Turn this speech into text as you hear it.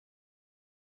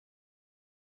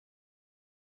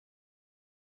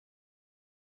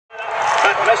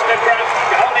Mr. Gruff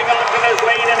holding on to his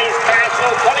lead in his class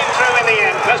will pull him through in the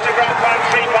end. Mr. Gruff won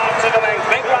 3 parts of the length.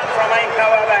 Big run from Ain't No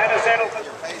Other had to settle for...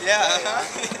 Yeah,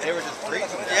 They were just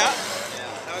freezing. yeah.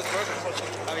 That was perfect.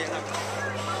 Oh, yeah.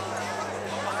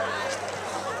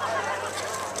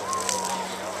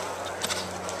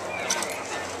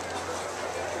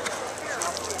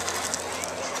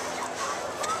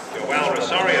 Joel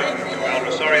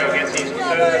Rosario gets his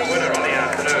third winner on the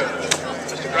afternoon.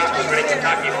 Mr. Gruff was ready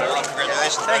Kentucky for a run.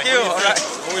 Congratulations. Thank you. All right.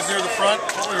 Always near the front.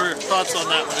 What were your thoughts on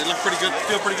that? They look pretty good.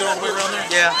 Feel pretty good all the way around there.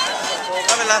 Yeah.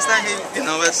 I mean, last time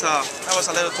that was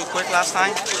a little too quick last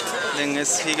time. Then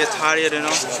he gets tired,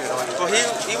 But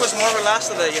he was more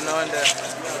relaxed today, and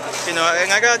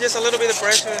I got just a little bit of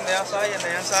pressure in the outside and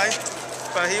the inside.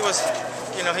 But he was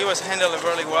handling it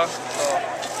really well. So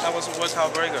that worked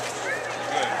out very good.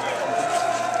 Good.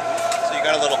 So you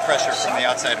got a little pressure from the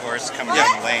outside horse coming down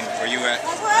the lane. Were you at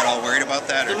all worried about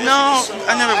that? Or No,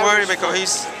 I never worried because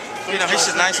he's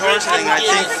a nice horse, and I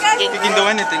think he can do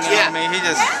anything. I mean,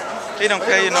 he don't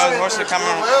care. The horse is coming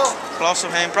close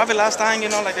to him. Probably last time,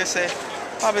 like I said,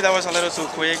 probably that was a little too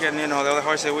quick, and the other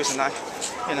horse it was not.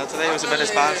 Today was a better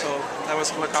spot, so that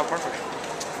was worked out perfect.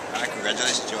 All right,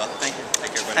 congratulations, Joel. Thank you.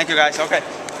 Take care, buddy. Thank you, guys. Okay.